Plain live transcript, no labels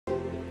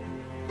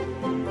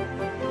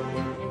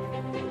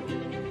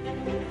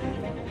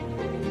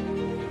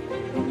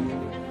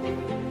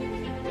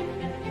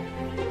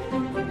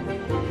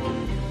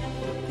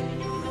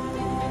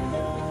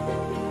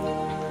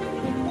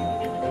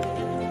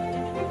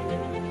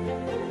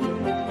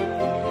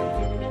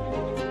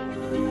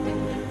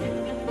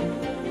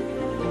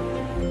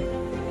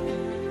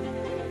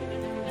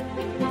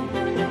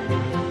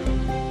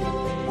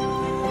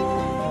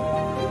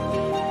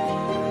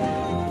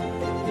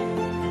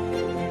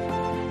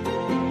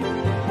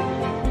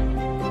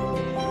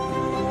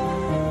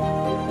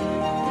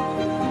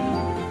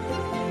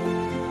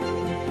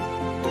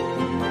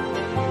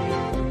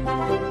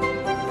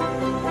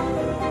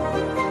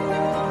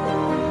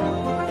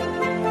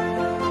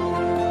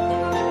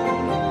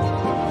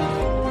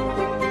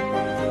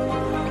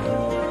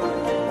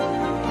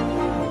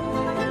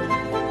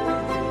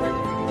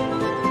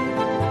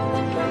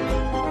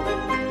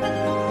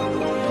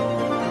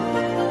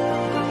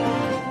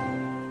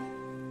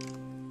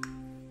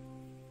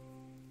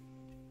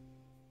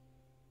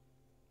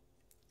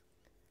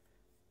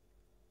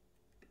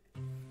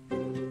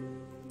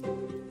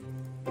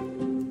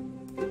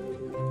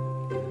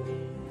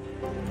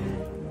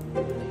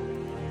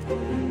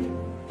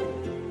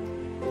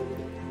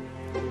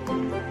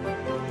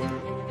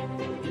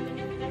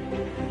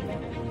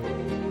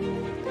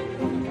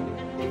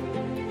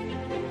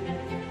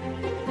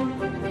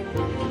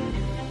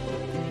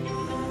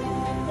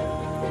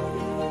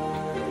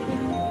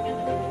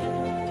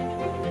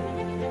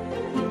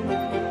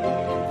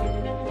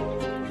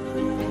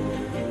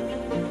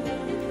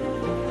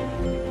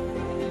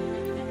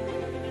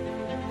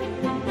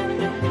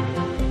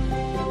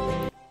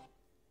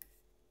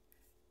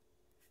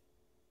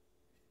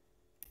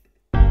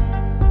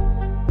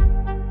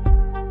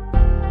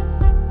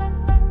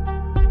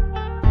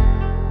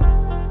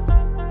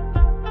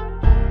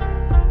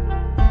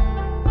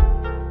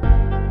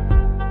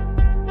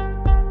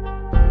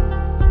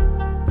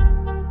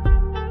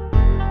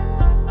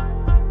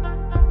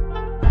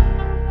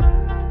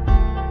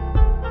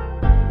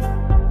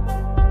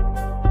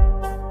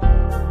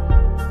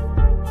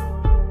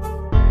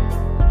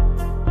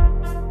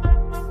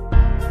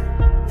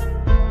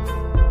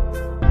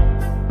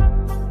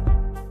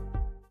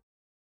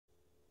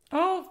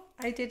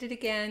I did it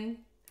again.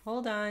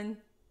 Hold on.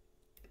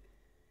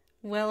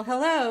 Well,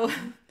 hello.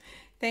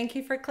 Thank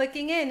you for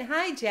clicking in.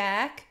 Hi,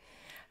 Jack.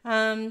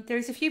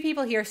 There's a few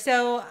people here.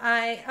 So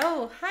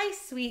oh, hi,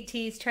 Sweet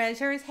Teas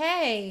Treasures.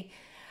 Hey.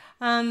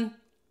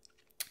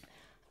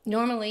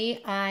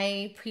 Normally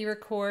I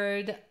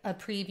pre-record a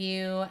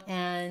preview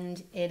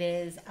and it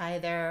is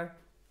either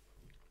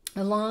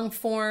a long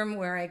form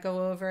where I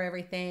go over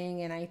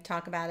everything and I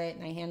talk about it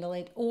and I handle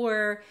it,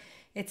 or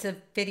it's a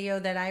video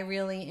that I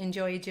really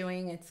enjoy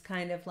doing. It's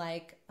kind of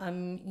like,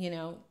 you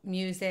know,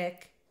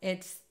 music.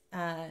 It's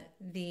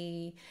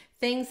the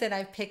things that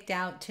I've picked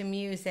out to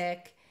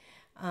music,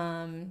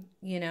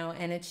 you know,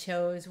 and it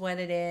shows what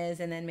it is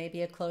and then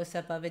maybe a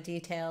close-up of a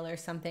detail or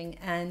something.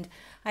 And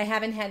I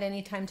haven't had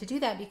any time to do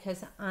that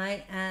because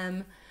I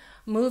am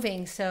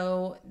moving.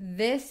 So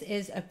this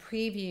is a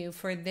preview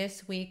for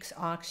this week's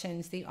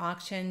auctions. The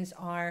auctions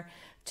are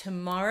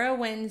tomorrow,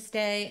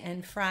 Wednesday,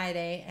 and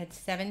Friday at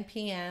 7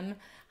 p.m.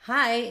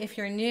 Hi, if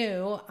you're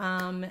new,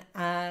 my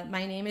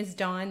name is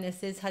Dawn.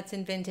 This is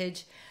Hudson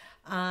Vintage.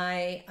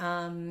 I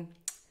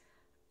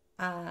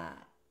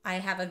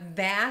have a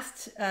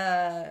vast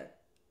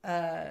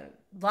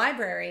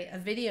library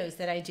of videos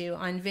that I do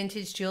on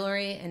vintage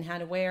jewelry and how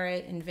to wear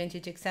it and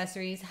vintage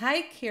accessories.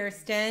 Hi,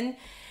 Kirsten.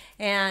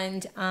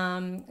 And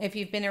if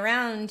you've been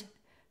around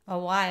a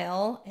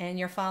while and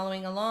you're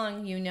following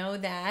along, you know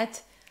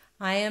that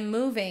I am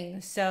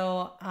moving.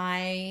 So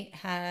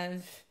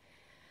I'm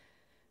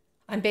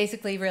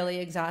basically really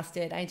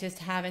exhausted. I just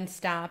haven't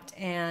stopped,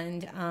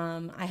 and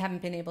I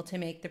haven't been able to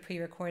make the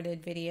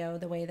pre-recorded video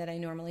the way that I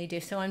normally do.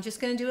 So I'm just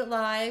going to do it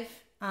live,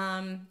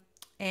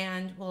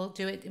 and we'll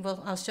do it.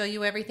 I'll show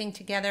you everything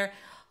together.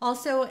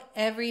 Also,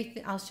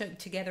 I'll show it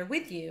together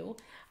with you.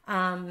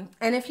 And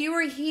if you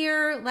were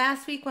here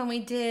last week when we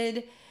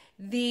did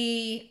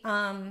the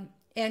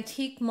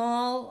antique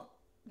mall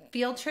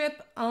field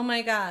trip, oh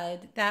my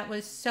God, that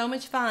was so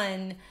much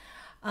fun.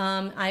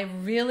 I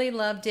really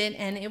loved it,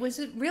 and it was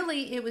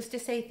to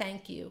say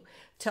thank you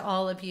to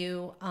all of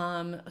you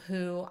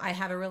who I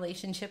have a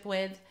relationship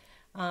with,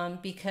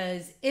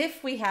 because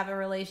if we have a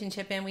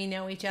relationship and we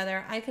know each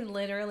other, I could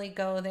literally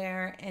go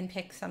there and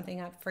pick something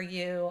up for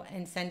you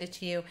and send it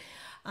to you.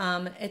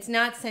 It's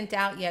not sent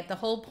out yet. The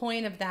whole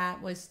point of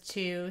that was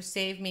to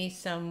save me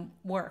some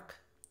work.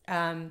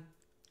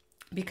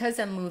 Because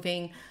I'm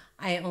moving,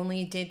 I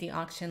only did the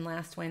auction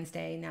last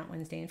Wednesday, not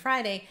Wednesday and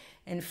Friday.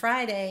 And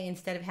Friday,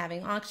 instead of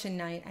having auction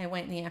night, I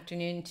went in the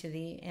afternoon to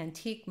the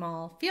antique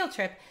mall field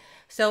trip.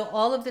 So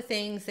all of the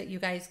things that you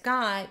guys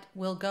got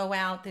will go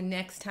out the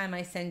next time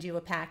I send you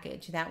a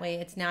package. That way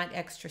it's not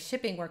extra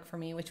shipping work for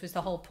me, which was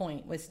the whole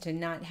point, was to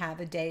not have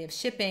a day of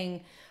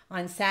shipping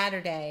on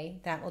Saturday.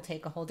 That will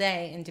take a whole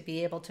day, and to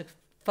be able to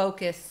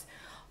focus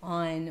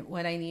on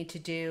what I need to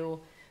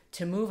do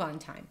to move on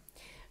time.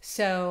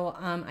 So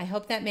I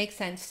hope that makes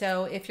sense.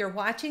 So if you're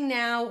watching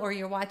now or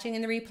you're watching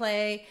in the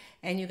replay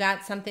and you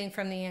got something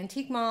from the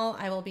antique mall,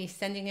 I will be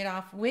sending it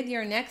off with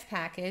your next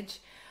package.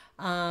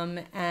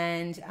 So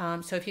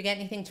if you get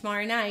anything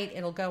tomorrow night,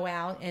 it'll go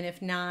out. And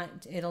if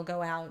not, it'll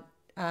go out,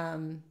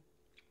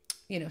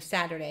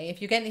 Saturday.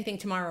 If you get anything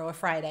tomorrow or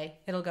Friday,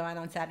 it'll go out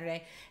on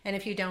Saturday. And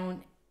if you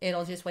don't,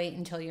 it'll just wait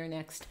until your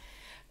next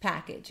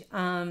package.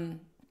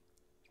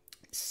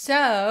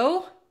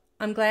 So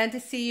I'm glad to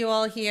see you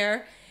all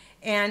here.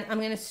 And I'm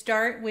going to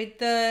start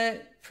with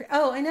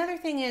another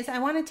thing is I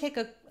want to take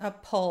a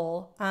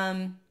poll.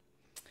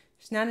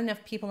 There's not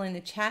enough people in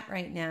the chat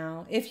right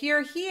now. If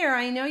you're here,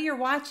 I know you're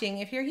watching.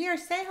 If you're here,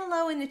 say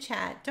hello in the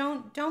chat.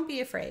 Don't be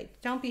afraid.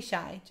 Don't be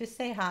shy. Just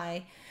say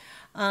hi.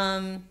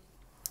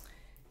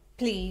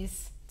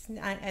 Please.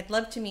 I'd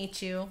love to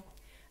meet you.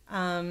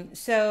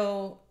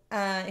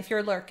 If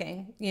you're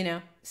lurking,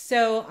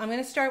 So I'm going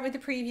to start with the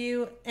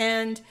preview,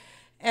 and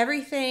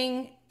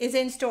everything is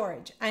in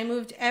storage. I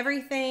moved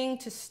everything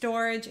to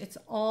storage. It's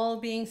all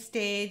being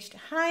staged.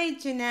 Hi,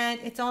 Jeanette.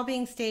 It's all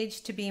being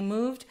staged to be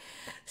moved.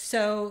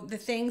 So the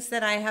things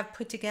that I have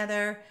put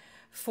together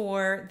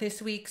for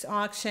this week's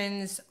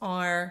auctions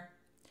are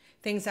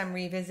things I'm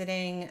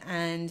revisiting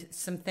and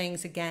some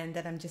things, again,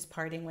 that I'm just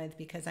parting with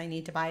because I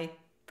need to buy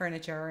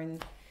furniture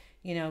and,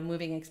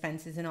 moving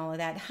expenses and all of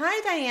that.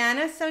 Hi,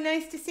 Diana. So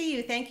nice to see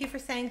you. Thank you for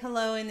saying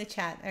hello in the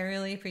chat. I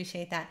really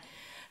appreciate that.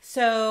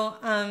 So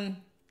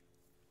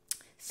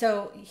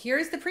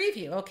here's the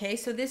preview. Okay,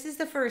 so this is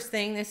the first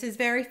thing. This is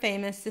very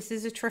famous. This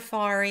is a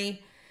Trifari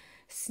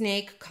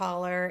snake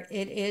collar.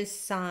 It is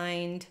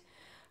signed.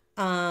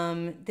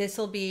 This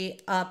will be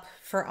up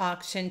for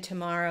auction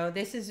tomorrow.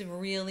 This is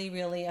really,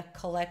 really a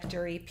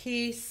collector-y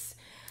piece.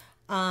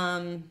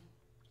 I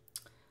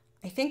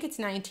think it's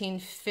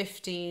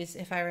 1950s,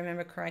 if I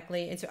remember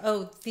correctly.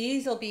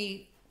 These will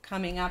be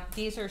coming up.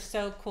 These are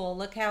so cool.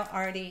 Look how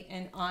arty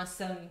and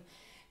awesome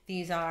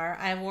these are.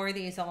 I wore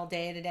these all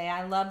day today.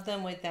 I love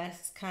them with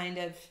this kind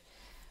of,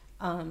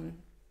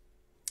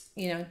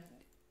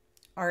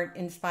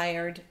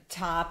 art-inspired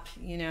top.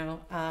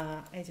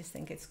 I just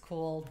think it's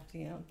cool,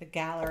 the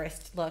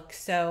gallerist look.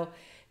 So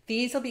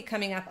these will be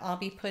coming up. I'll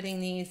be putting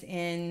these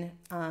in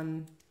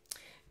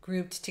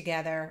grouped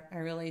together. I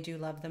really do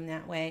love them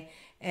that way.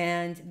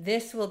 And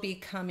this will be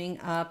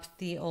coming up,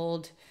 the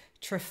old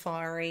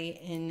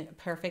Trifari in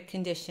perfect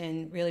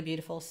condition, really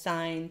beautiful,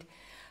 signed.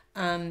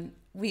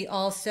 We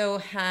also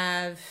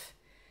have,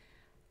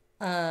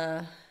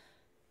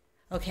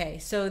 okay,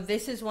 so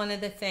this is one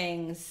of the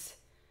things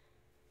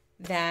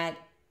that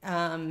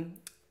I'm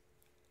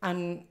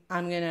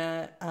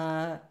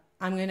gonna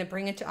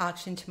bring it to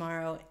auction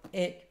tomorrow.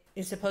 It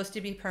is supposed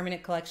to be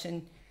permanent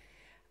collection.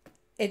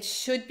 It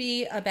should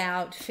be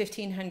about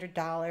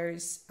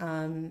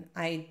 $1,500.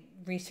 I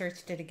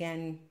researched it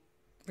again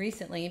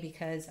recently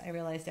because I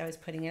realized I was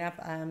putting it up.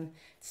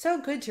 It's so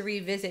good to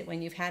revisit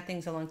when you've had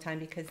things a long time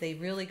because they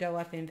really go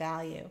up in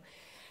value.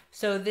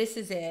 So this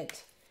is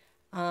it.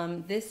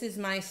 This is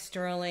my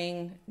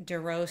Sterling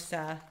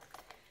DeRosa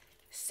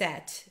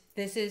set.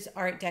 This is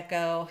Art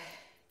Deco.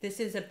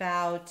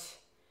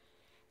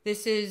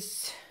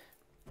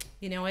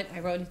 You know what? I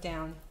wrote it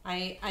down.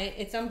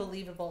 It's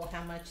unbelievable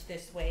how much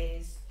this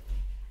weighs.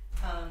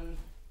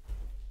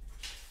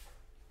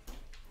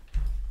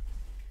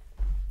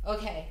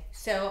 Okay,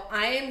 so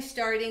I am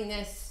starting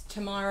this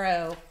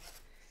tomorrow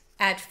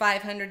at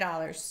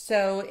 $500.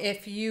 So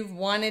if you've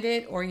wanted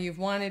it or you've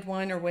wanted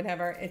one or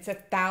whatever, it's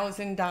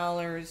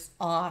 $1,000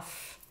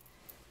 off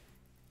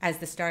as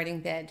the starting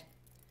bid.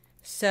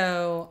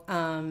 So,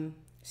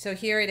 so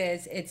here it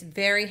is. It's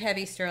very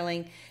heavy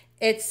sterling.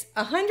 It's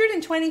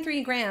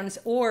 123 grams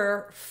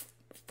or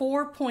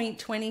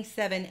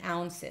 4.27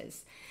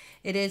 ounces.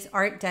 It is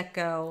Art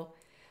Deco,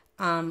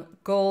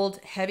 gold,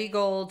 heavy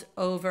gold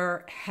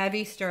over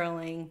heavy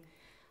sterling.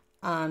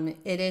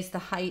 It is the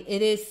height.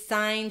 It is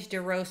signed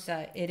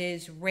DeRosa. It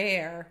is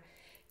rare.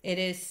 It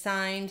is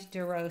signed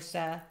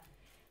DeRosa.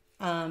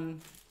 I'll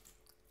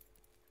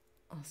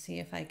see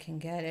if I can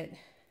get it.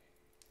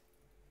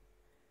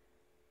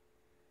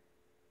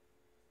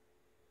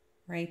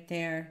 Right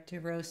there,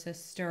 DeRosa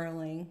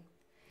sterling.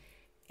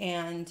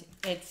 And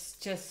it's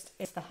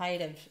the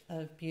height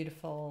of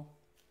beautiful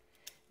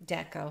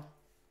deco.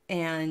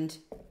 And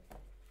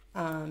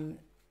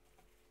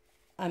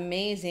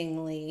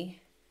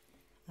amazingly,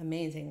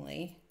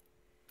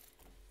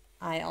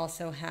 I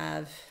also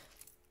have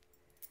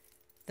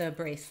the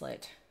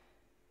bracelet.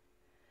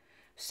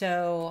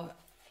 So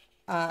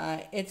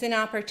it's an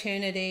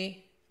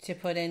opportunity to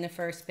put in the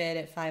first bid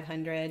at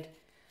 $500.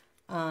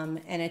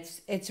 And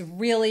it's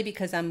really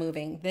because I'm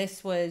moving.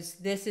 This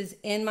is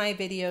in my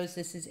videos.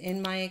 This is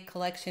in my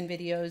collection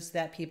videos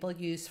that people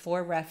use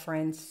for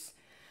reference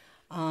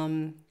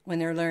when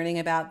they're learning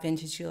about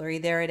vintage jewelry.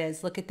 There it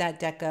is. Look at that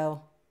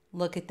deco.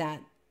 Look at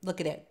that. Look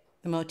at it.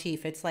 The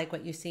motif. It's like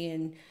what you see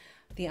in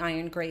the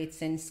iron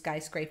grates and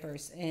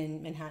skyscrapers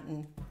in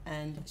Manhattan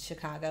and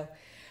Chicago.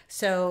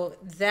 So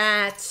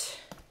that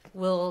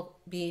will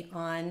be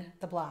on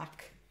the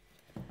block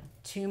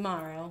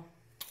tomorrow.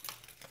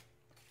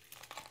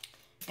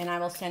 And I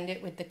will send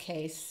it with the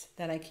case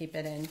that I keep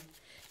it in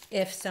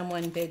if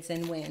someone bids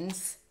and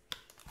wins.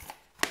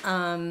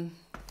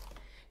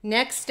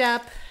 Next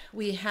up,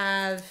 we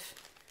have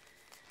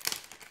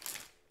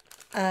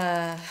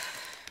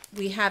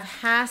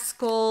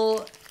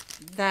Haskell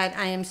that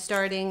I am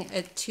starting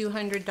at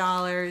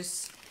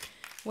 $200.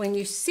 When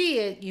you see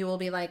it, you will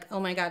be like, oh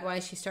my God, why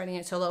is she starting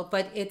it so low?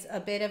 But it's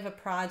a bit of a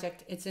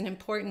project. It's an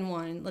important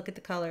one. Look at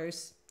the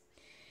colors.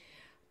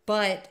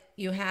 But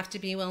you have to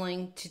be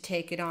willing to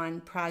take it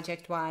on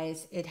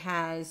project-wise. It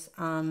has,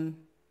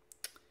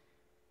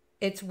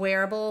 it's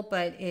wearable,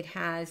 but it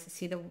has,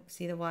 see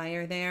the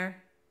wire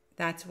there?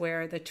 That's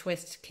where the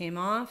twist came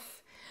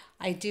off.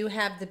 I do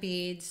have the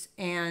beads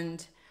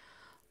and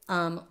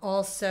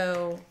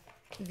also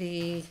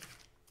the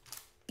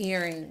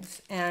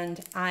earrings,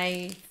 and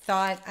I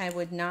thought I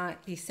would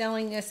not be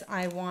selling this.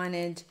 I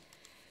wanted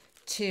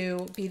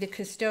to be the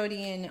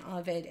custodian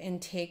of it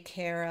and take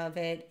care of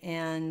it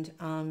and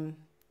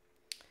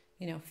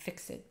you know,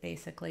 fix it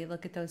basically.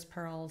 Look at those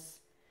pearls.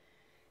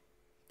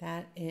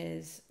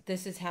 This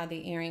is how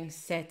the earring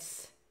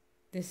sits.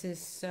 This is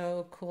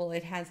so cool.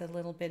 It has a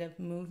little bit of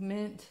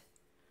movement.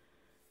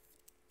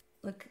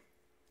 Look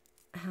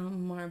how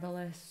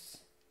marvelous.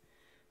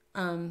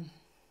 And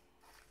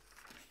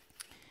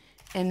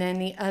then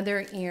the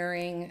other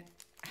earring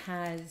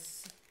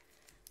has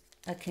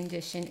a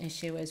condition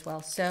issue as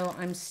well. So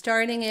I'm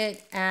starting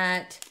it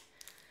at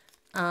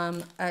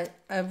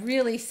a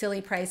really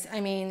silly price.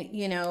 I mean,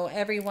 you know,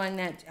 everyone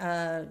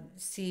that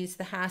sees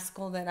the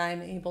Haskell that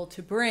I'm able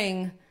to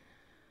bring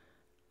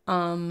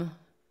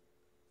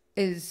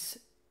is,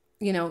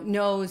 you know,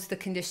 knows the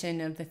condition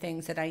of the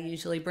things that I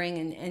usually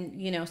bring.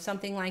 And you know,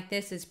 something like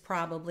this is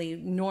probably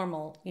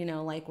normal, you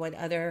know, like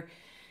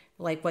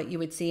what you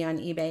would see on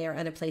eBay or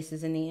other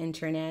places in the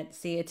internet.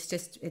 See,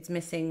 it's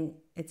missing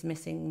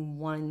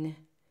one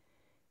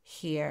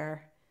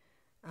here.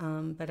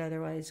 But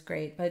otherwise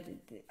great. But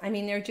I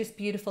mean, they're just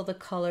beautiful. The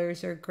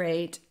colors are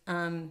great.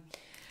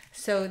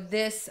 So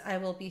this I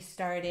will be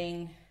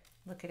starting,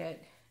 look at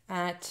it,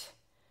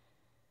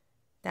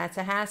 that's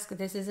a Haskell.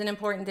 This isn't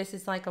important. This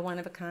is like a one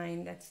of a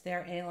kind. That's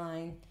their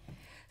A-line.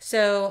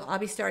 So I'll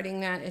be starting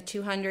that at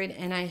 200,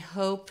 and I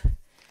hope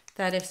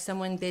that if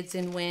someone bids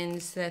and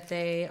wins that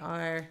they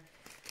are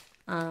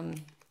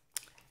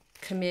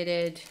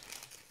committed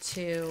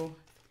to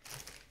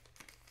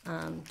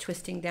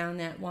twisting down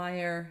that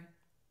wire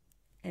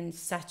and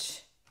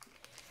such.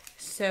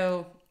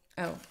 So,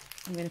 oh,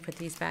 I'm going to put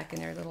these back in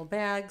their little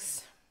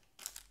bags.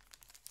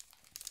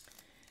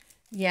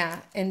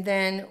 Yeah, and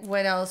then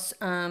what else?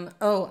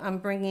 Oh, I'm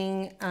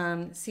bringing,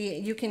 see,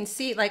 you can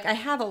see, like, I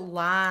have a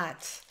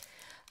lot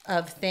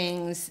of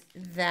things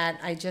that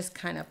I just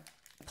kind of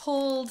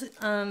pulled.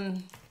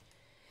 I'm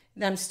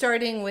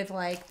starting with,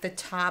 like, the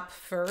top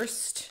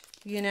first,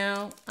 you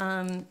know.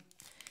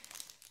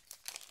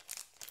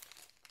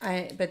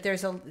 But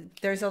there's a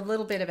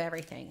little bit of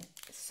everything.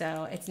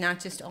 So it's not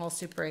just all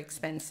super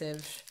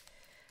expensive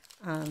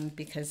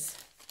because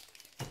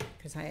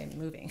I am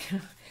moving.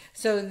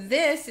 So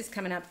this is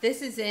coming up.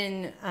 This is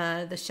in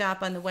the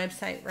shop on the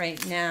website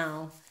right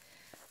now.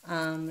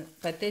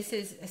 But this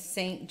is a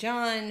St.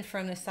 John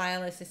from the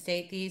Silas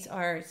Estate. These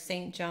are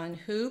St. John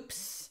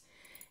hoops.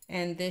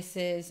 And this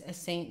is a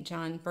St.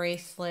 John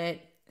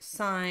bracelet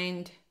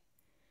signed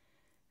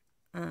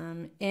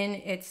in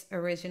its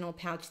original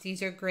pouch.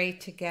 These are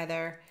great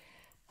together.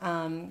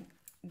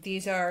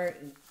 These are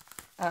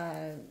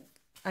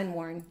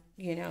unworn,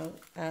 you know,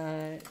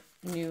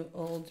 new,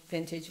 old,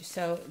 vintage.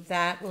 So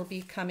that will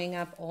be coming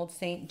up, Old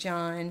St.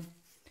 John.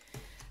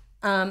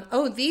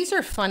 Oh, these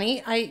are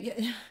funny.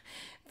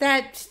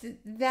 That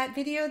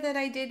video that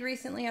I did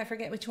recently, I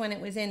forget which one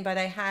it was in, but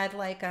I had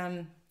like,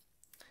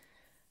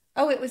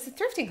 oh, it was a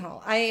thrifting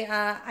haul.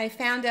 I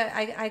found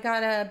I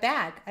got a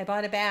bag. I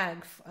bought a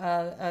bag,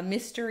 a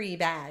mystery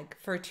bag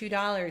for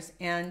 $2,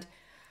 and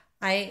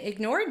I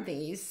ignored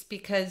these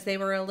because they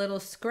were a little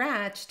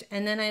scratched,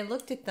 and then I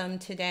looked at them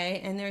today,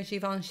 and they're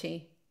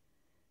Givenchy,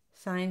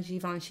 signed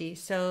Givenchy.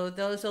 So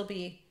those will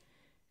be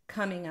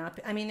coming up.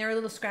 I mean, they're a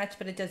little scratched,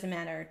 but it doesn't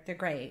matter. They're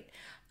great.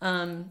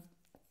 I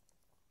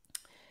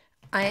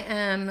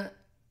am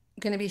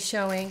going to be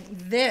showing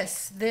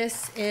this.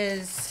 This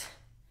is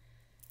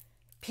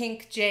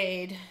pink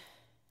jade.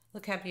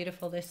 Look how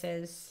beautiful this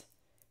is.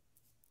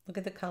 Look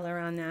at the color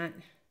on that.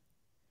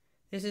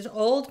 This is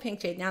old pink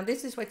jade. Now,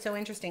 this is what's so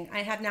interesting.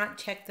 I have not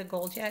checked the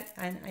gold yet,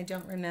 and I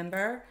don't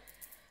remember,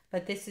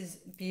 but this is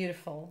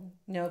beautiful.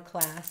 No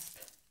clasp,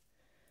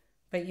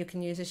 but you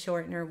can use a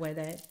shortener with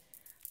it.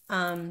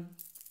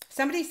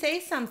 Somebody say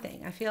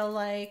something. I feel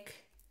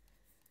like,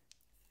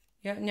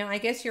 yeah, no, I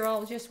guess you're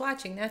all just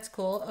watching. That's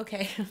cool.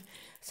 Okay.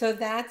 So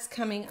that's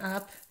coming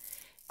up.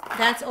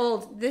 That's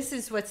old. This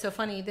is what's so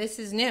funny. This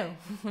is new.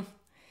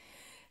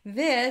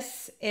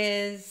 This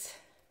is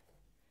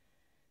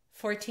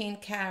 14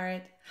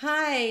 karat.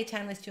 Hi,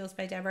 Timeless Jewels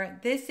by Deborah.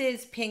 This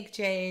is pink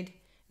jade,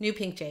 new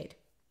pink jade.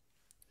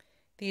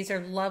 These are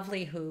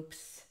lovely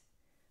hoops.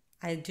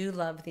 I do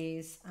love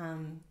these. Let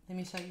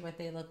me show you what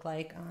they look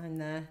like on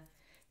the,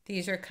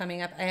 these are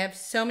coming up. I have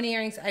so many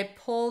earrings. I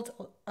pulled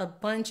a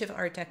bunch of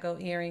Art Deco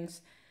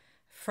earrings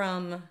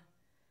from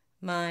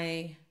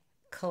my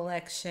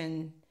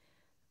collection.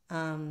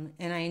 And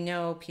I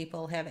know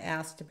people have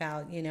asked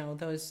about, you know,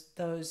 those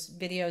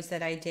videos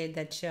that I did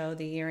that show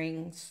the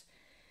earrings,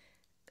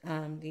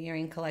 the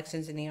earring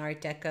collections in the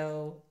Art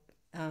Deco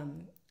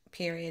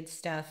period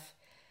stuff.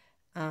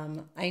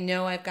 I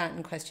know I've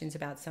gotten questions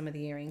about some of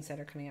the earrings that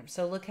are coming up.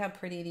 So look how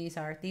pretty these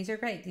are. These are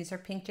great. These are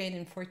pink jade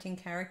and 14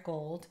 karat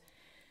gold.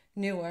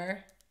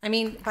 Newer. I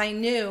mean, by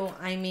new,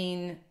 I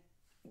mean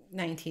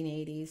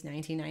 1980s,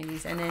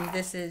 1990s. And then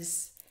this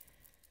is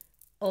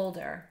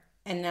older.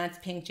 And that's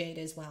pink jade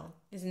as well.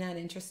 Isn't that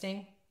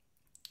interesting?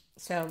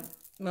 So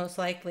most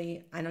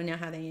likely, I don't know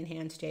how they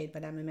enhance jade,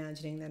 but I'm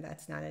imagining that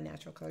that's not a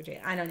natural color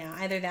jade. I don't know.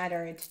 Either that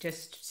or it's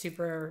just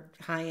super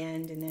high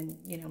end. And then,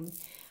 you know,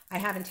 I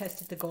haven't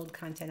tested the gold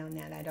content on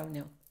that. I don't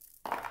know.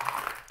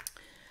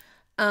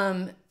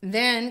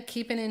 Then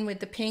keeping in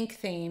with the pink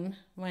theme,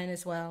 might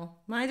as well.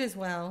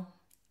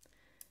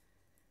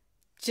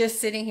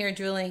 Just sitting here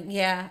drooling.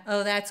 Yeah.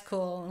 Oh, that's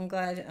cool. I'm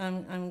glad.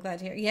 I'm glad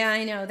to hear. Yeah,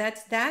 I know.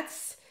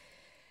 That's,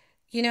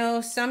 you know,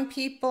 some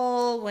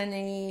people when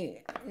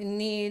they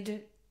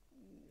need,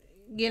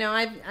 you know,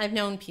 I've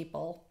known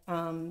people,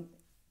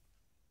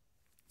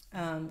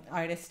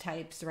 artist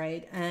types,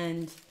 right?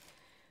 And,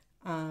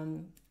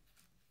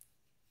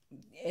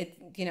 it,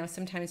 you know,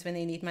 sometimes when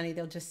they need money,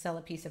 they'll just sell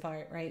a piece of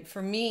art, right?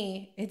 For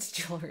me, it's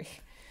jewelry.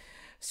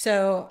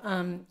 So,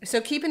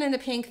 so keeping in the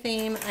pink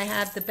theme, I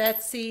have the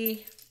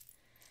Betsy.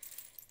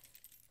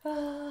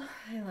 Oh,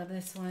 I love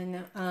this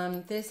one.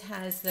 This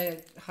has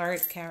the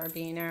heart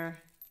carabiner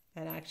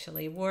that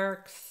actually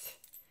works.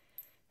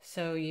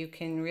 So you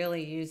can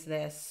really use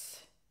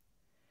this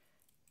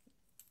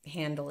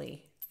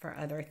handily for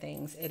other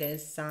things. It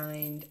is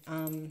signed,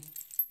 and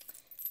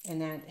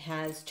that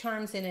has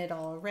charms in it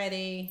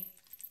already.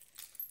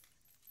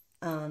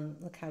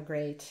 Look how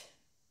great.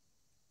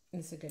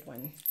 This is a good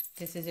one.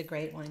 This is a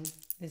great one.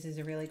 This is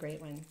a really great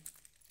one.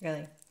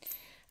 Really.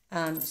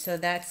 So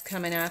that's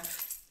coming up.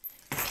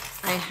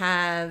 I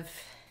have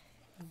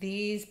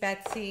these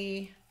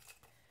Betsy.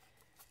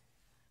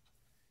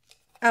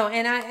 Oh,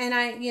 and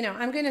I, you know,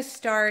 I'm going to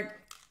start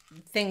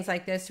things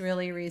like this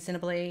really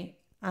reasonably.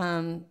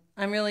 I'm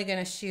really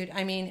going to shoot.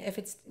 I mean, if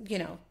it's, you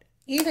know,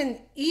 even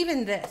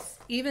this,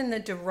 even the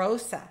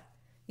DeRosa,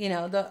 you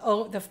know, the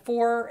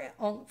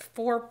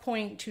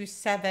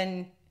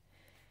 4.27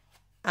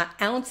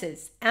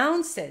 ounces,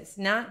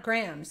 not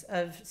grams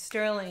of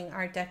sterling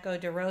Art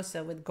Deco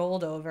DeRosa with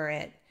gold over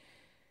it.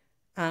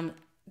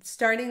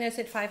 Starting this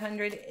at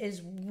 500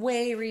 is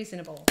way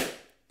reasonable.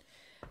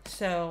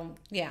 So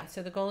yeah,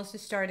 so the goal is to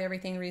start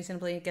everything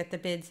reasonably, get the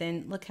bids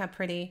in. Look how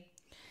pretty.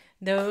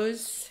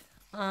 Those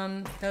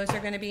are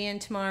going to be in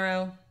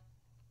tomorrow.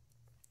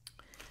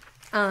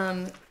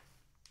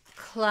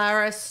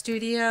 Clara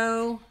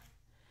Studio.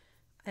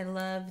 I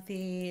love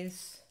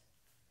these.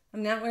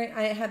 I'm not wearing,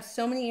 I have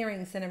so many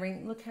earrings and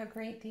everything. Look how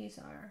great these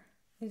are.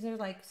 These are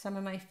like some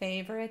of my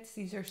favorites.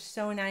 These are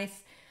so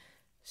nice.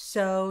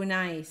 So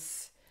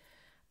nice.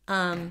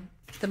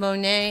 The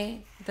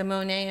Monet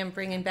I'm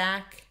bringing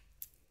back.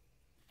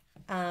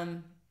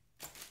 The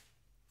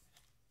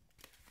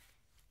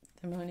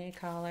Monet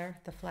collar,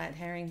 the flat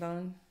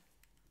herringbone.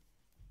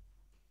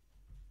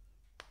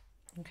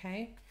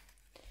 Okay.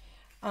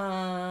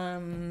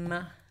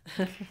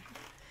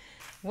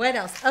 What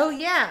else? Oh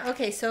yeah.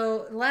 Okay.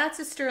 So lots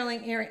of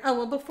sterling earring. Oh,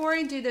 well, before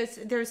I do this,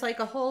 there's like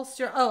a whole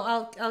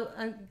I'll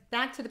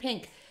back to the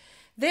pink.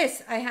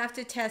 This, I have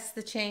to test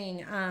the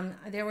chain.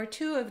 There were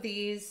two of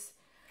these.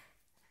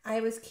 I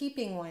was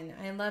keeping one.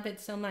 I love it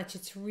so much.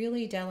 It's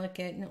really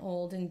delicate and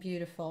old and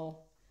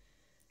beautiful.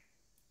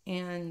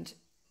 And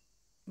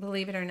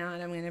believe it or not,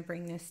 I'm going to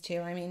bring this too.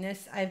 I mean,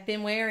 this, I've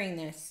been wearing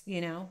this,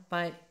 you know,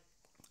 but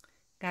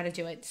got to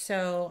do it.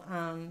 So,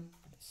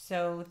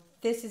 so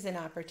this is an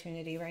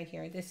opportunity right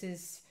here. This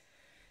is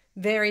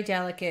very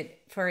delicate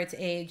for its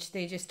age.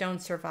 They just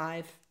don't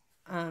survive.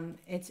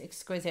 It's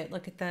exquisite.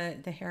 Look at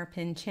the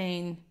hairpin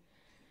chain.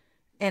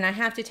 And I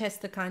have to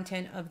test the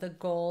content of the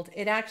gold.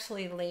 It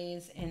actually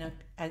lays in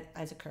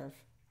as a curve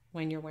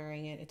when you're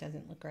wearing it. It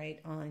doesn't look great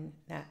on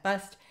that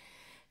bust.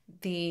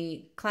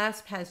 The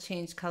clasp has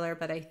changed color,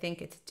 but I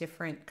think it's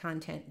different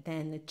content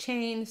than the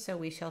chain. So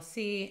we shall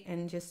see.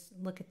 And just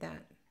look at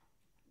that.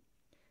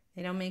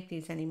 They don't make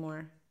these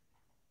anymore.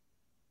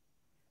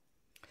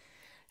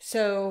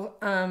 So,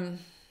 and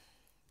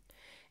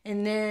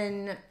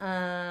then,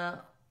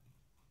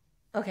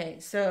 okay,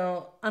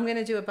 so I'm going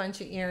to do a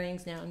bunch of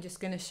earrings now. I'm just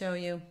going to show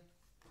you.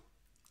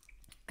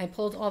 I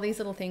pulled all these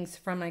little things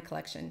from my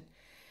collection.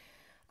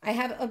 I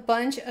have a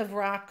bunch of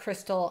rock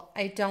crystal.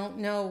 I don't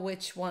know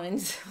which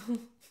ones.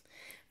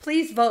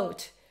 Please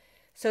vote.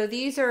 So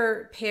these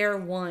are pair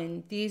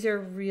one. These are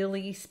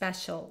really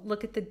special.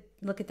 Look at that.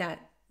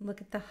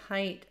 Look at the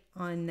height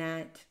on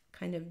that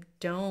kind of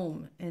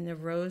dome and the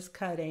rose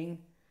cutting.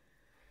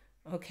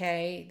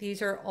 Okay,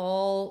 these are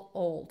all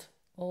old.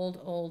 Old,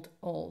 old,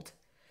 old.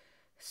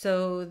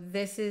 So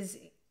this is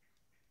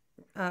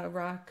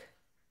rock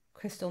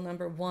crystal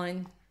number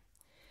 1.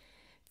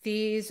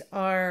 These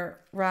are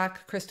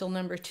rock crystal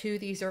number 2.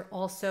 These are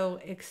also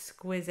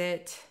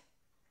exquisite.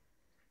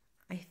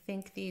 I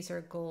think these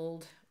are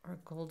gold or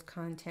gold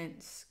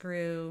content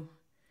screw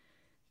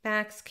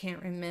backs.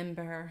 Can't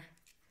remember.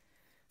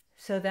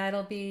 So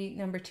that'll be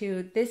number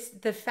 2.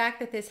 The fact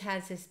that this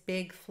has this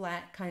big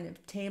flat kind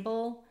of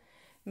table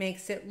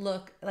makes it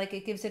look like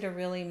it gives it a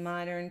really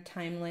modern,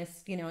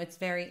 timeless, it's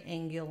very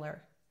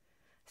angular.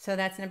 So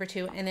that's number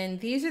 2. And then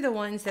these are the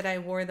ones that I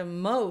wore the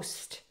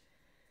most.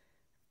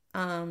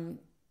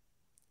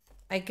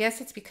 I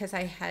guess it's because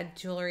I had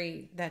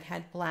jewelry that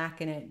had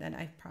black in it that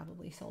I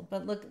probably sold.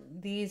 But look,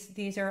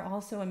 these are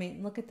also, I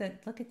mean, look at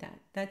that.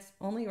 That's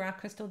only rock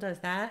crystal does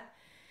that.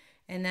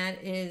 And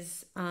that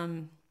is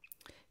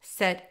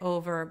set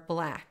over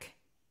black.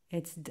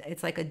 It's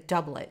like a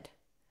doublet.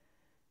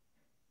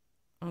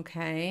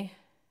 Okay.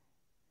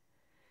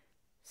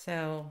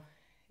 So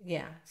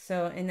yeah,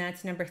 and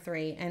that's number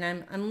 3, and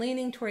I'm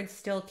leaning towards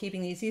still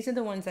keeping these. These are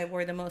the ones I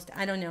wore the most.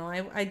 I don't know,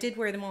 I did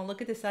wear them all.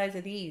 Look at the size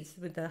of these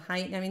with the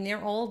height. I mean,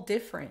 they're all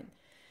different.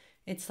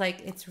 It's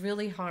like, it's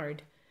really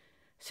hard.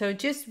 So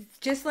just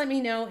let me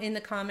know in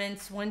the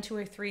comments, 1, 2,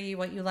 or 3,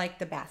 what you like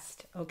the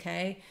best.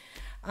 Okay.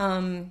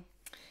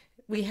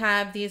 We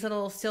have these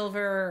little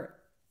silver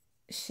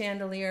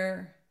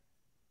chandelier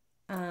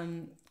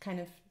kind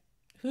of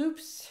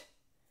hoops.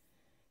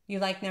 You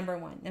like number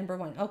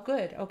 1. Oh,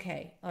 good.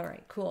 Okay. All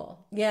right,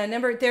 cool. Yeah,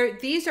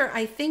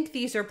 I think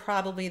these are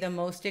probably the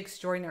most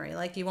extraordinary.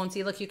 Like, you won't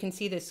see, look, you can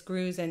see the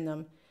screws in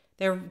them.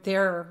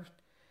 They're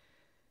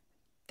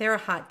a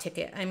hot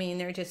ticket. I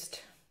mean,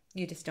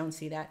 you just don't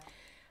see that.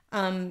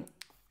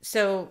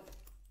 So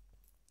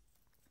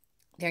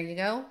there you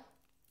go.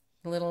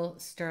 Little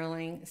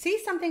sterling. See,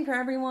 something for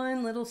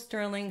everyone. Little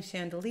sterling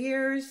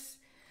chandeliers.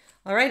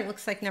 All right, it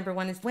looks like number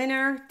 1 is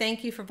winner.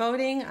 Thank you for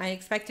voting. I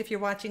expect if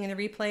you're watching in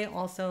the replay,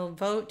 also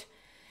vote.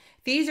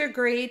 These are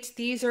great.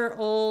 These are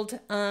old.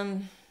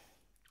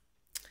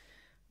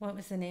 What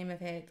was the name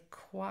of it?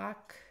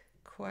 Quack.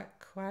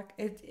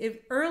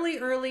 Early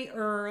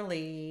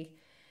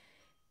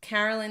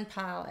Carolyn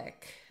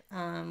Pollock,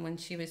 when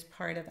she was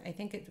part of, I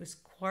think it was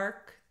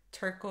Quark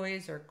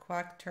Turquoise or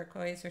Quack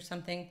Turquoise or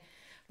something.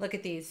 Look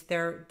at these.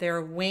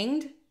 They're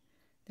winged.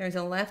 There's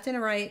a left and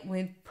a right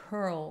with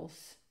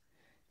pearls.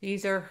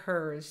 These are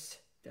hers,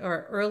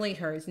 or early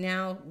hers.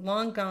 Now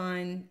long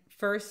gone,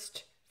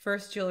 first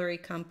jewelry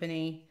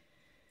company.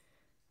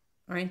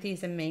 Aren't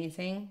these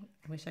amazing?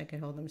 I wish I could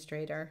hold them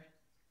straighter.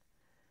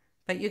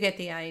 But you get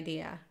the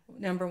idea.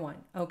 Number 1.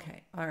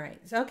 Okay. All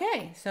right.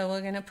 Okay. So we're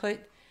going to put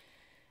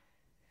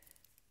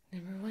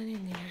number 1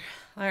 in there.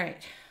 All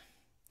right.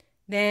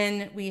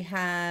 Then we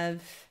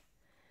have,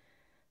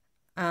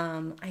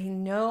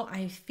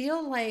 I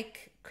feel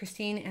like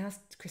Christina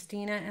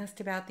asked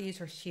about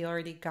these, or she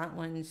already got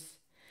ones.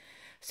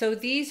 So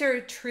these are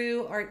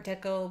true Art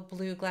Deco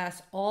blue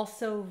glass,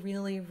 also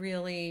really,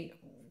 really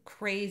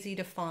crazy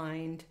to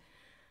find,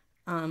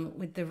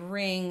 with the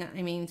ring.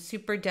 I mean,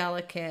 super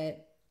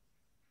delicate.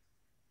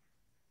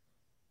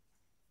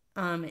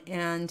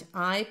 And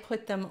I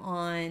put them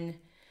on,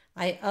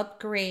 I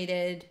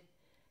upgraded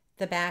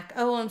the back.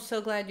 Oh, I'm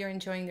so glad you're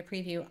enjoying the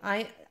preview.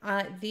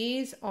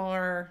 These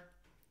are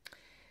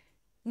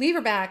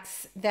lever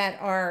backs that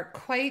are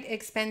quite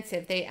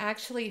expensive. They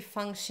actually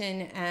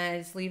function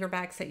as lever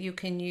backs that you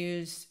can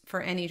use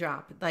for any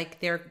drop. Like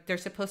they're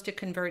supposed to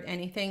convert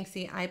anything.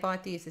 See, I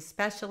bought these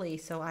especially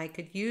so I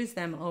could use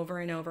them over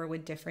and over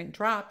with different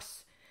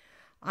drops.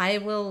 I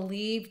will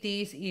leave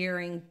these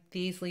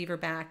lever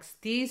backs.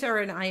 These are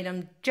an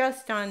item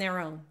just on their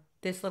own.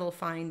 This little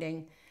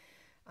finding.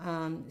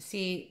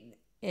 See,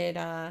 it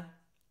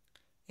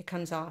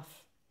comes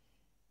off.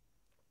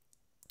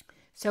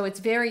 So it's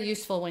very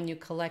useful when you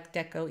collect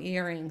deco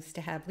earrings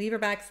to have lever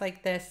backs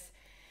like this.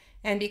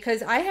 And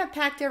because I have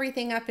packed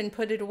everything up and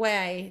put it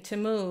away to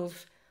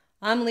move,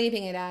 I'm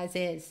leaving it as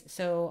is.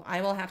 So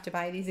I will have to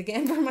buy these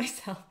again for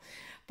myself.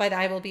 But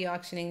I will be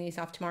auctioning these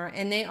off tomorrow.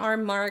 And they are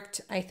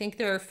marked, I think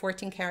they're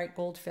 14 karat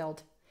gold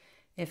filled,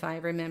 if I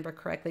remember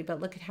correctly.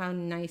 But look at how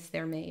nice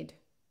they're made,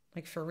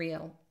 like for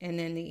real. And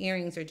then the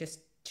earrings are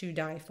just to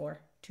die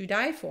for. To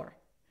die for.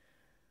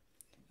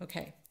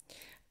 Okay.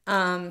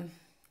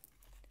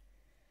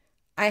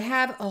 I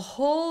have a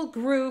whole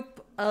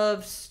group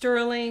of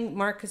sterling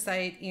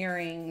marcasite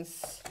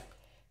earrings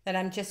that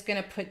I'm just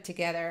going to put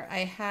together. I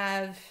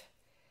have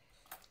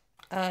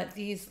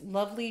these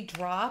lovely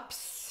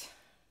drops.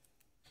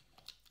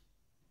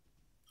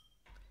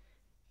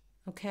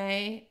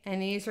 Okay,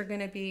 and these are going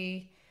to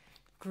be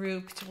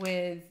grouped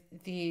with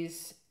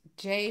these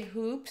J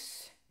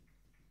hoops.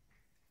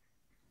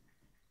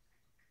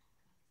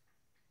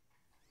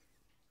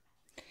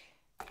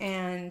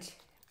 And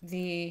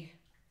the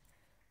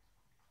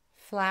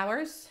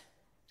flowers.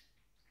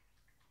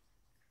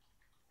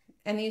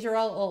 And these are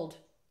all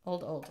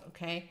old,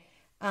 okay?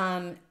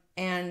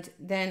 And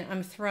then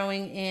I'm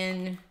throwing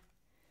in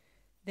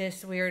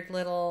this weird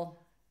little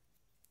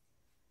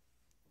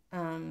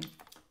I'll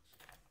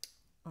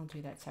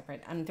do that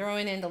separate. I'm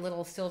throwing in the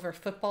little silver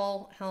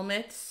football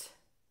helmets.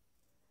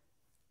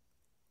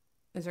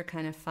 Those are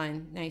kind of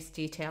fun. Nice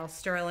detail.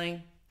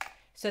 Sterling.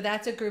 So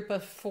that's a group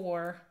of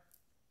 4.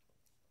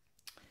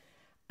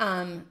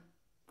 I'm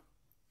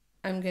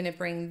going to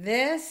bring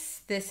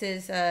this. This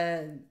is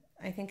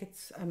I think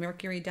it's a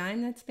mercury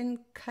dime that's been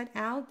cut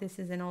out. This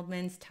is an old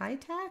men's tie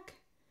tack.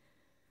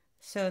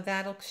 So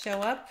that'll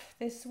show up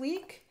this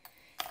week.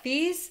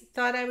 These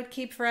thought I would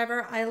keep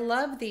forever. I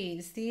love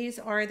these. These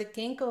are the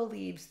ginkgo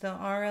leaves, the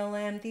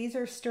RLM. These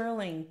are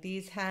sterling.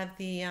 These have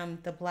the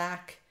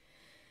black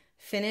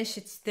finish.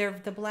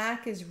 The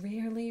black is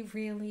really,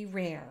 really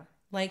rare.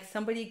 Like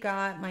somebody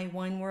got my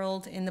One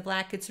World in the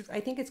black. I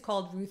think it's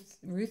called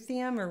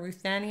Ruthium or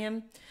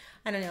Ruthanium.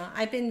 I don't know.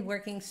 I've been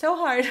working so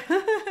hard,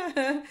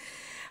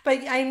 but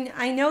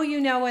I know you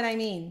know what I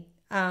mean.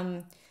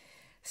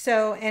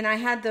 So, and I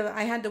had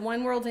the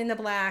One World in the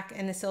black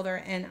and the silver,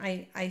 and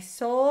I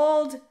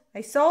sold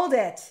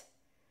it,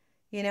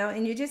 you know,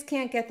 and you just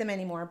can't get them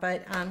anymore.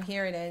 But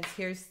here it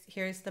is.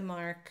 Here's the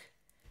mark.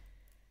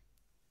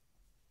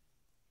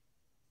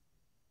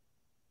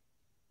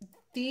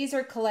 These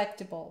are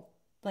collectible.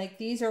 Like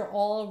these are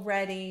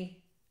already,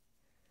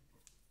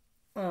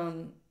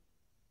 you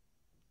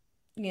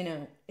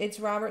know, it's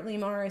Robert Lee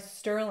Morris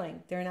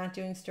sterling. They're not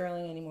doing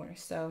sterling anymore.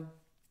 So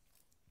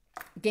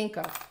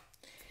ginkgo.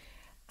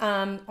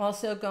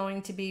 Also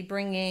going to be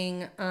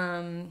bringing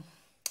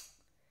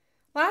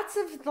lots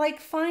of like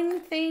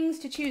fun things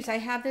to choose. I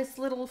have this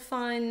little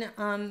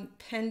fun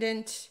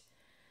pendant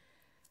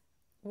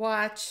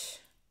watch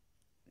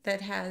that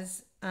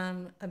has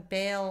a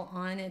bail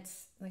on.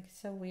 It's like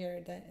so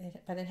weird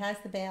but it has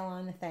the bail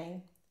on the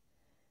thing.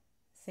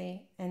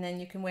 See, and then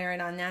you can wear it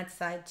on that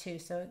side too.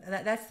 So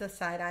that's the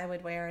side I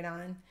would wear it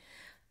on.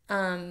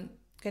 Going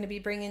to be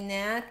bringing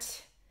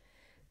that.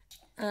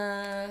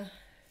 I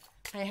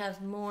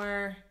have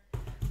more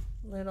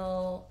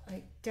little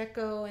like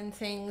deco and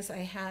things. I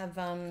have,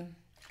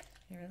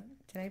 here,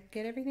 did I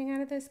get everything out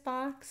of this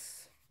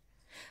box?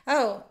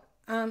 Oh,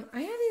 I have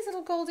these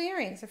little gold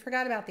earrings. I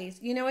forgot about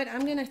these. You know what?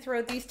 I'm going to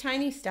throw these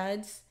tiny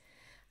studs.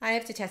 I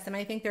have to test them.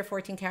 I think they're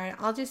 14 karat.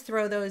 I'll just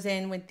throw those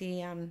in with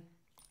the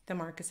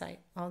marcasite.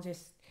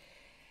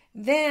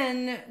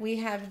 Then we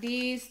have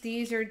these.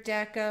 These are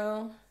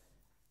deco.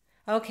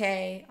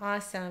 Okay,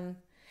 awesome.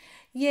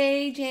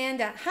 Yay,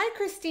 Janda. Hi,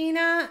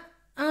 Christina.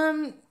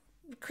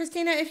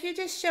 Christina, if you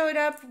just showed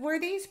up, were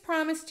these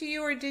promised to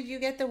you or did you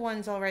get the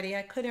ones already?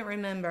 I couldn't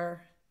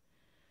remember.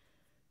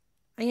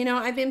 You know,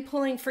 I've been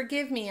pulling,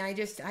 forgive me. I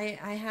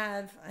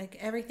have like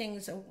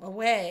everything's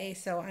away.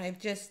 So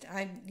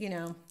you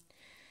know,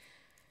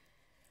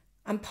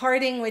 I'm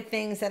parting with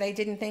things that I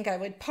didn't think I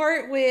would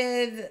part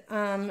with,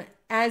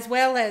 as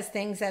well as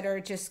things that are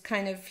just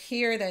kind of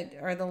here that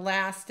are the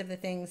last of the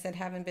things that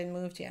haven't been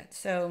moved yet.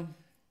 So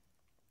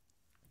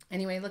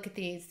anyway, look at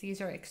these.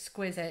 These are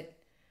exquisite.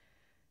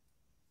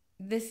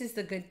 This is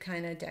the good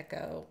kind of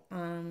deco.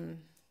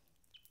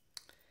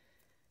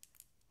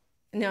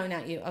 No,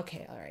 not you.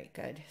 Okay, all right,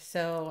 good.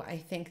 So I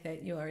think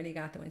that you already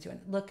got the ones you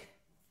want. Look.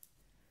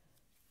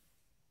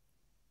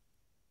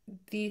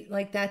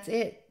 Like that's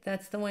it.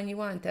 That's the one you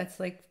want. That's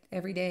like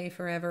everyday,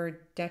 forever,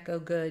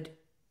 deco good.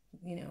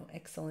 You know,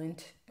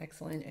 excellent,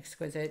 excellent,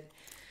 exquisite.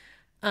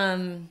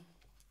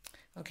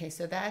 Okay,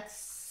 so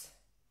that's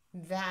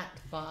that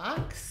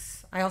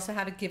box. I also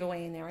have a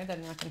giveaway in there that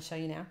I'm not going to show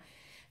you now.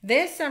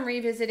 This, I'm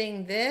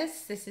revisiting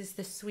this. This is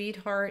the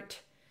Sweetheart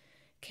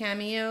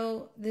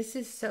Cameo. This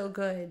is so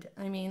good.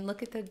 I mean,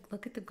 look at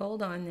the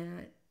gold on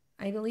that.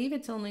 I believe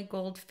it's only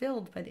gold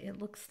filled, but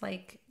it looks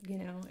like, you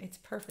know, it's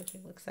perfect.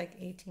 It looks like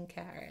 18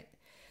 karat.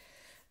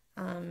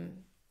 And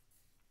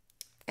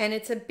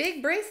it's a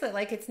big bracelet.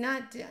 Like it's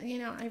not, you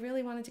know, I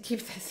really wanted to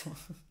keep this one.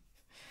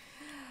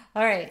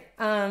 All right.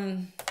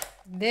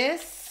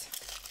 This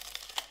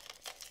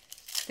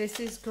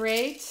is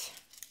great.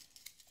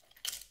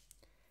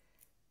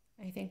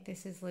 I think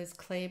this is Liz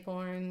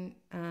Claiborne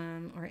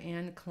or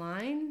Anne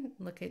Klein.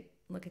 Look at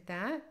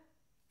that.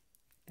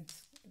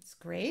 It's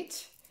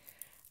great.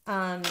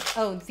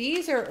 Oh,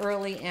 these are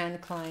early Anne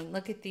Klein.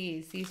 Look at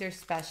these. These are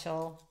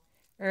special.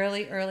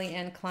 Early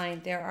Anne Klein.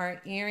 There are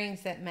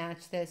earrings that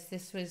match this.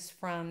 This was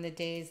from the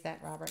days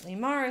that Robert Lee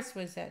Morris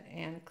was at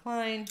Anne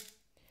Klein.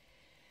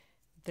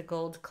 The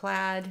gold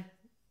clad.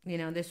 You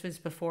know, this was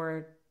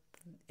before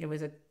it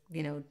was a,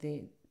 you know,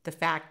 the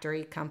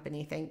factory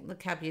company thing.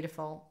 Look how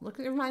beautiful. Look,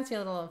 it reminds me a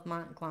little of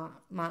Mont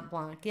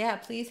Blanc. Yeah,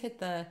 please hit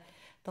the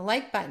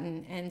like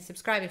button and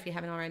subscribe if you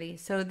haven't already.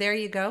 So there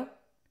you go.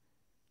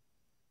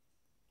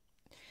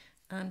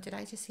 Did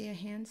I just see a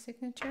hand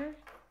signature?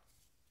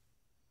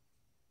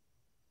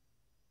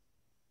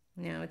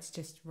 No, it's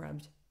just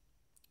rubbed.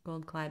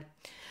 Gold clad.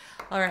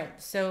 All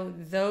right, so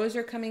those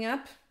are coming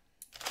up.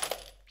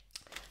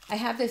 I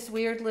have this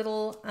weird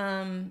little,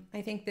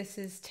 I think this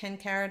is 10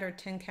 karat or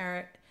 10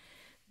 karat,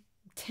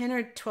 10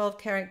 or 12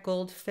 karat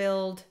gold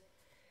filled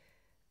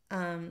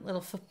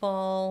little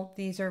football.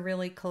 These are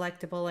really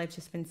collectible. I've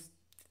just been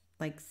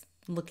like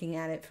looking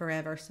at it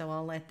forever, so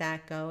I'll let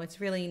that go.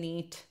 It's really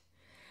neat.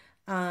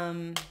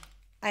 I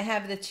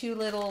have the two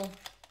little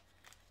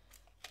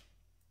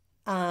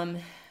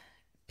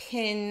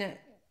pin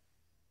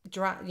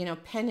drop,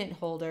 pendant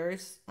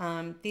holders.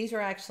 These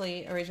were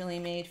actually originally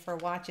made for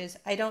watches.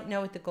 I don't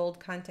know what the gold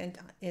content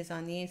is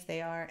on these.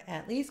 They are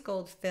at least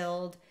gold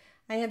filled.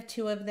 I have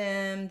two of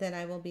them that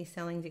I will be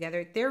selling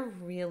together. They're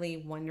really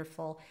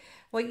wonderful.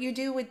 What you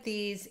do with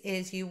these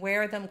is you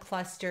wear them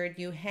clustered.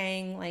 You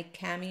hang like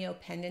cameo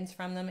pendants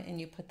from them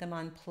and you put them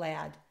on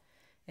plaid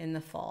in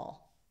the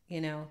fall.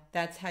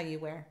 That's how you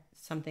wear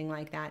something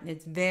like that. And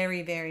it's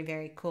very, very,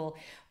 very cool.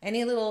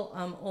 Any little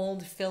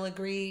old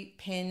filigree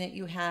pin that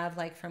you have,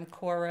 like from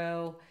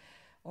Coro,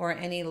 or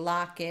any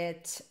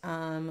locket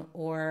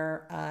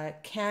or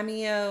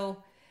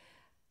cameo,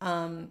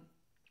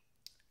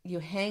 you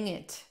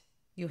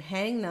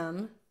hang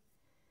them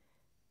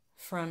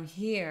from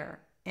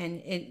here.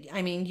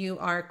 And you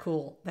are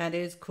cool. That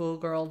is cool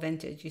girl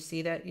vintage. You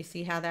see that? You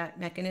see how that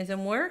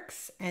mechanism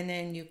works? And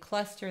then you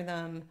cluster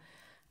them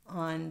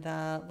on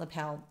the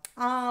lapel.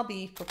 I'll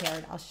be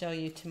prepared. I'll show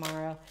you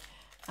tomorrow.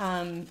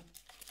 And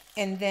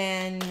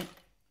then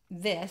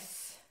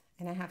this,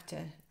 and I have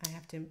to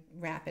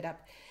wrap it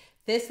up.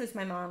 This was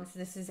my mom's.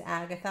 This is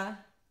Agatha.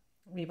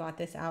 We bought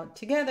this out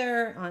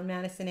together on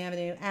Madison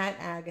Avenue at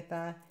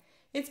Agatha.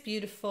 It's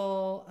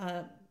beautiful.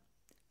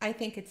 I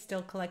think it's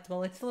still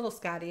collectible. It's a little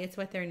Scotty. It's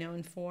what they're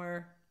known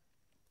for.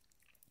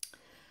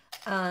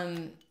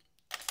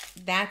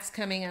 That's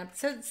coming up.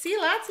 So see,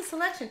 lots of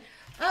selection.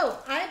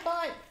 Oh, I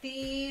bought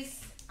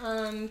these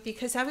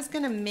because I was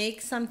going to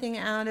make something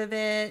out of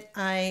it.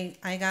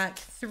 I got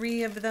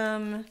 3 of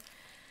them.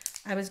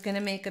 I was going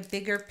to make a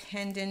bigger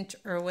pendant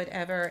or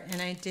whatever,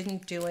 and I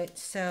didn't do it.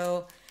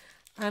 So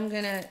I'm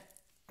going to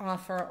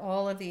offer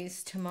all of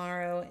these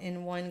tomorrow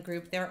in one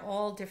group. They're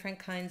all different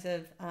kinds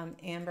of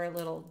amber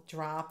little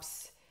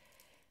drops.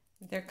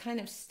 They're kind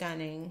of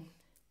stunning.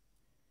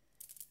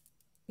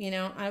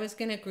 I was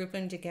going to group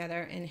them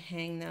together and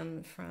hang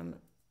them from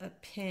a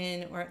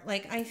pin, or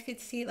like I could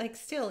see, like,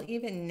 still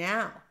even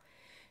now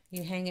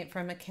you hang it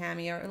from a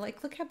cameo, or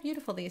like, look how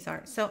beautiful these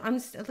are. So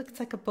look, it's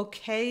like a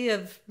bouquet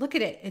of, look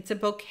at it. It's a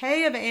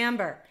bouquet of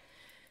amber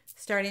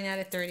starting out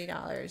at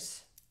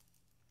 $30.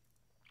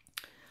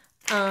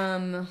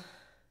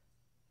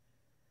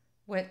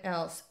 What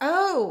else?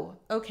 Oh,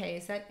 okay.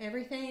 Is that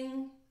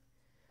everything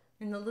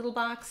in the little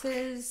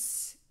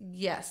boxes?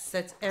 Yes,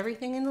 that's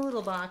everything in the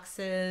little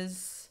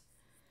boxes.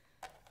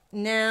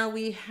 Now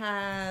we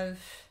have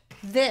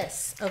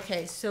this.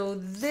 Okay, so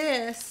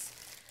this,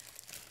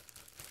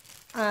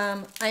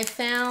 I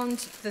found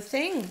the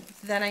thing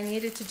that I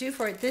needed to do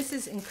for it. This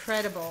is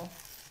incredible.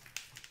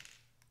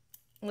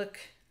 Look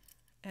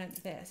at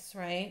this,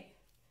 right?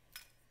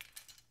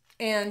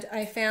 And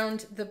I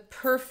found the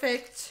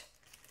perfect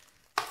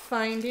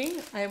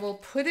finding. I will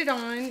put it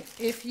on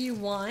if you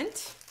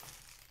want.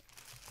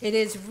 It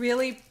is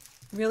really,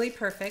 really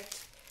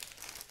perfect.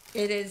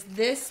 It is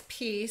this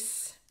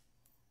piece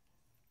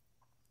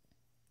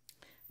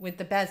with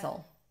the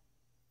bezel,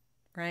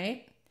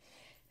 right?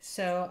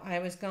 So I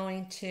was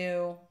going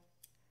to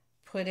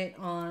put it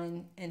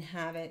on and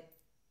have it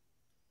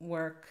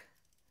work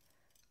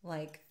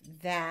like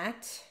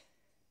that.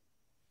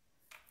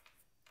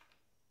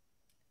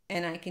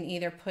 And I can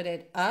either put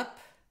it up.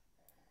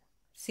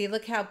 See,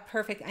 look how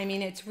perfect.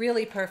 It's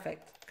really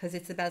perfect because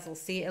it's a bezel.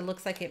 See, it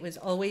looks like it was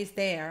always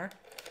there.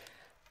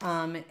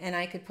 And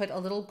I could put a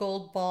little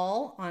gold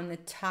ball on the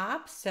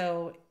top,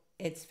 so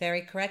it's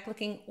very correct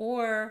looking,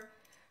 or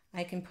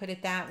I can put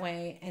it that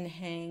way and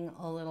hang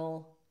a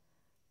little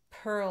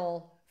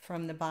pearl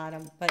from the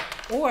bottom.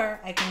 Or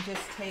I can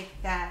just take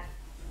that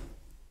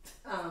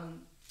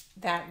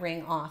that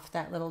ring off,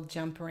 that little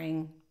jump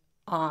ring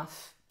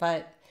off.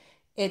 But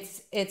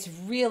it's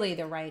really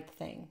the right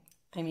thing.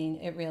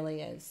 It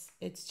really is.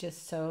 It's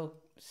just so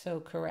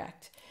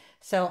correct.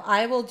 So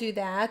I will do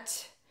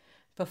that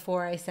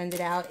before I send it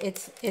out.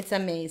 It's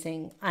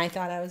amazing. I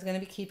thought I was going to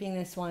be keeping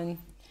this one.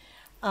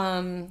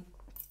 And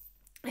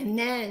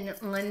then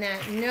on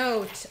that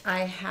note, I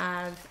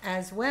have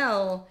as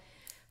well,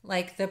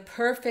 like, the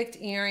perfect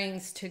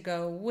earrings to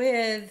go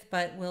with,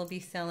 but we'll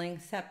be selling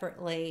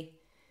separately.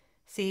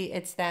 See,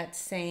 it's that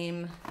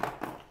same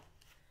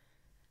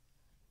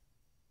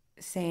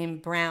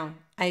brown.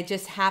 I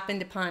just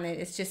happened upon it.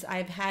 It's just,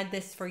 I've had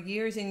this for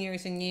years and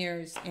years and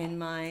years in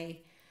my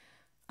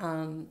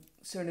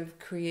sort of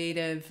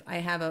creative. I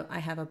have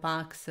a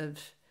box of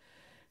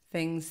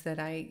things that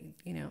I,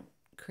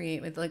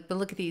 create with, like, but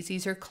look at these.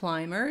 These are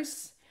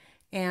climbers,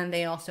 and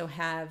they also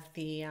have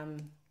the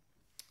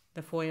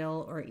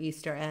foil or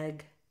Easter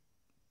egg.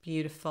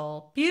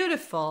 Beautiful,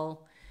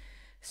 beautiful.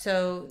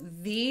 So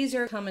these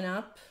are coming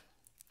up.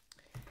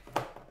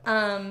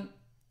 I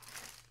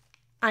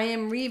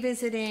am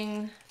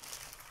revisiting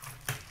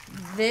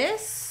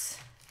this.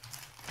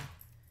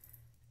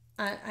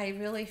 I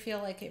really feel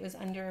like it was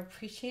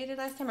underappreciated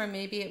last time, or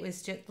maybe it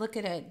was just, look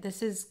at it.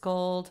 This is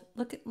gold.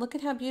 Look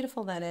at how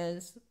beautiful that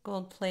is.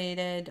 Gold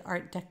plated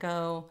Art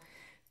Deco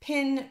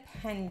pin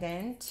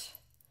pendant.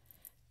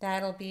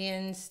 That'll be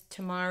in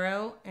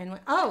tomorrow. And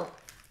oh,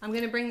 I'm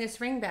going to bring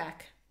this ring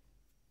back.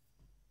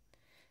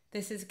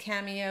 This is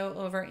Cameo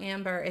over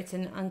Amber. It's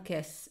an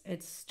Uncas.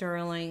 It's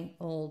sterling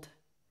old.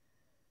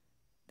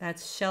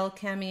 That's Shell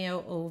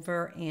Cameo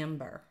over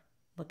Amber.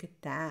 Look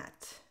at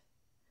that.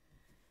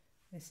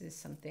 This is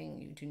something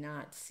you do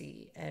not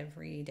see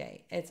every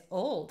day. It's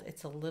old.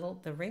 It's a little,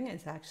 the ring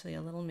is actually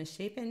a little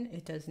misshapen.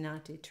 It does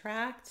not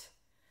detract.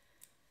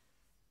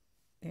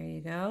 There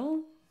you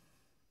go.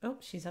 Oh,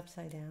 she's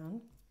upside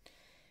down.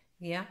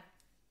 Yeah.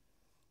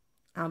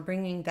 I'm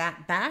bringing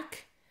that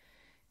back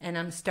and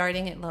I'm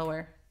starting it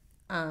lower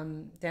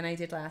than I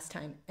did last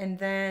time. And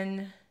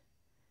then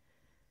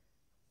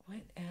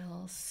what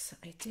else?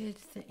 I did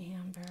the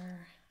amber.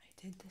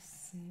 I did the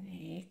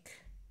snake.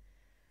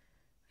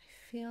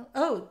 I feel,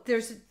 oh,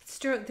 there's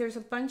a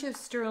bunch of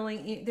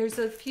sterling.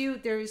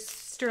 There's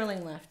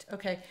sterling left.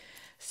 Okay.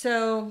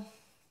 So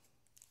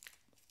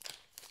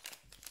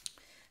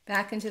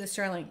back into the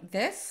sterling.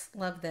 This,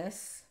 love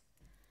this.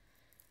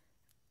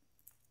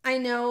 I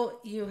know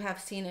you have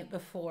seen it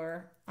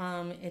before.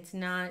 It's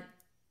not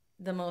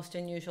the most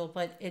unusual,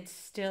 but it's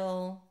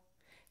still,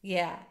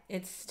 yeah,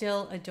 it's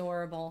still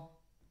adorable.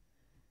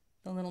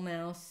 The little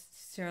mouse,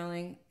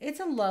 sterling. It's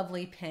a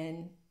lovely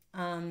pin.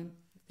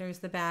 There's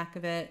the back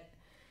of it.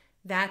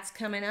 That's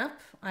coming up.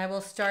 I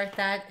will start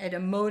that at a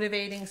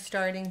motivating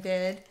starting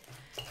bid.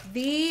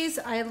 These,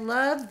 I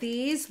love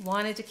these,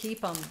 wanted to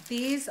keep them.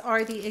 These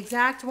are the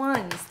exact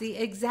ones.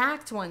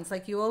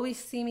 Like you always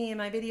see me in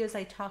my videos,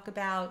 I talk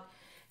about,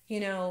 you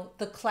know,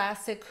 the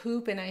classic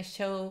hoop, and I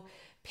show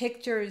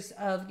pictures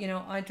of, you know,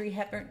 Audrey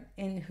Hepburn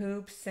in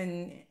hoops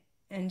and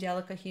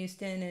Angelica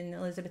Houston and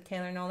Elizabeth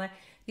Taylor and all that.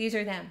 These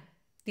are them.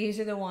 These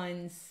are the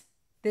ones.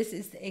 This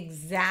is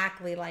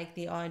exactly like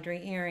the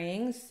Audrey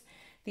earrings.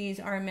 These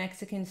are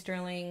Mexican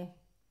sterling.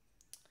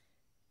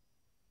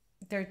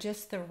 They're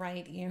just the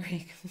right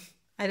earring.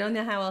 I don't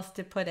know how else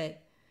to put it.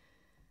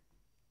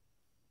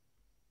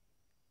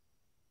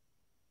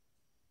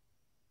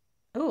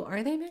 Oh,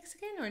 are they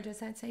Mexican or does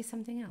that say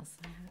something else?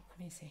 Let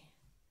me see.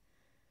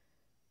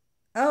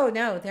 Oh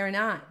no, they're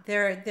not.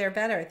 They're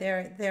better.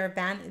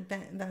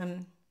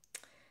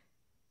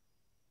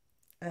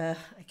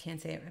 I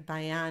can't say it.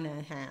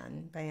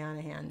 Bayanihan.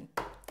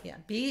 Yeah,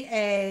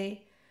 Bayanihan.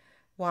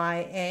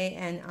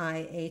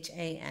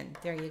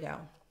 There you go.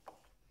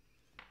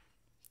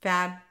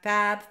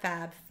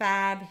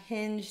 Fab.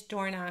 Hinge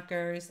door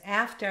knockers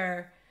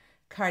after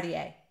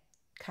Cartier,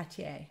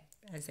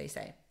 as they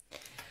say.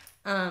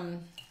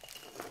 And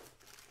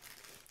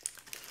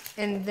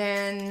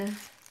then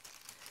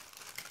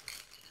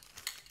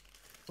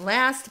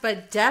last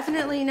but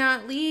definitely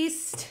not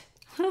least,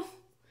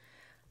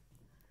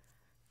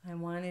 I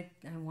wanted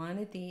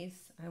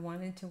these. I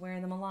wanted to wear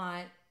them a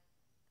lot.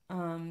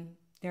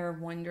 They're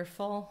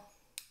wonderful.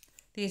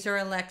 These are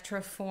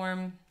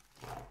Electroform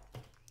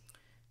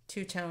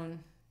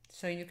two-tone.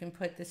 So you can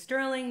put the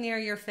sterling near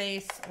your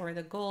face or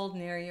the gold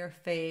near your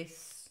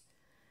face.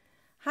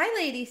 Hi,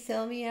 Lady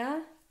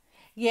Sylvia.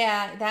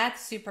 Yeah,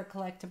 that's super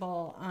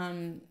collectible.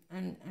 I'm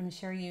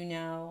sure you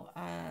know.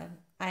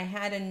 I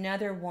had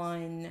another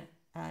one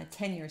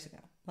 10 years ago.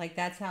 Like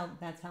that's how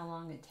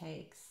long it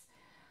takes.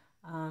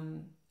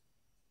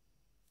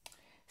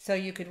 So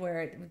you could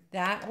wear it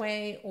that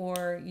way,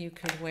 or you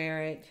could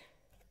wear it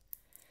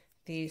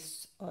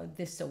this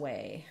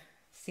way.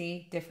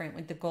 See, different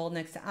with the gold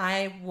next to.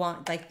 I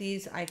want like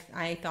these.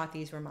 I thought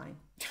these were mine.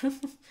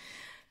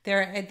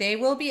 They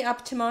will be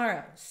up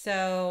tomorrow.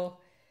 So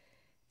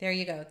there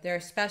you go.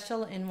 They're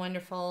special and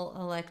wonderful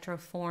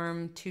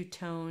Electroform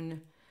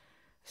two-tone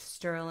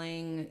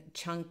sterling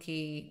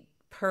chunky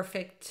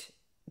perfect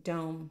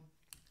dome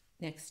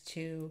next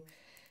to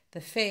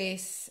the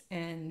face,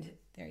 and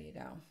there you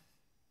go.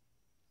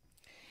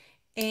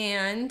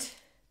 And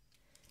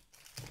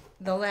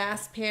the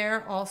last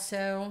pair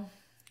also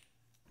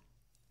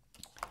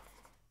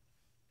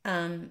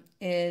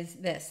is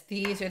this.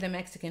 These are the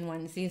Mexican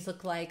ones. These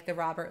look like the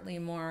Robert Lee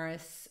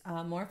Morris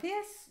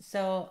Morpheus.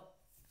 So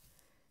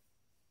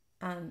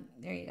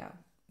there you go.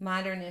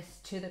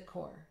 Modernist to the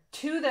core.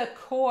 To the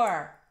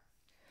core.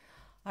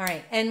 All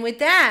right. And with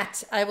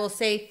that, I will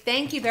say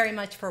thank you very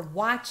much for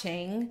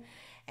watching.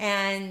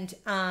 And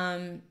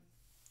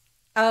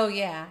oh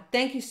yeah,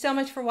 thank you so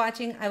much for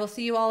watching. I will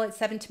see you all at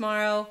 7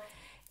 tomorrow.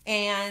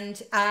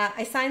 And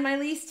I signed my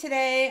lease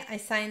today. I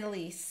signed the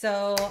lease.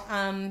 So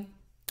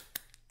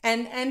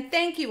and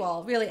thank you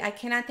all. Really, I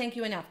cannot thank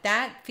you enough.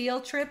 That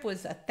field trip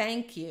was a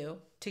thank you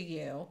to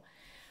you.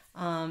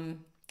 And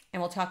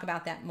we'll talk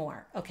about that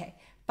more. Okay.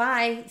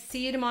 Bye.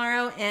 See you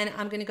tomorrow. And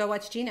I'm going to go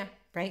watch Gina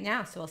right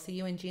now. So I'll see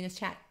you in Gina's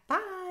chat.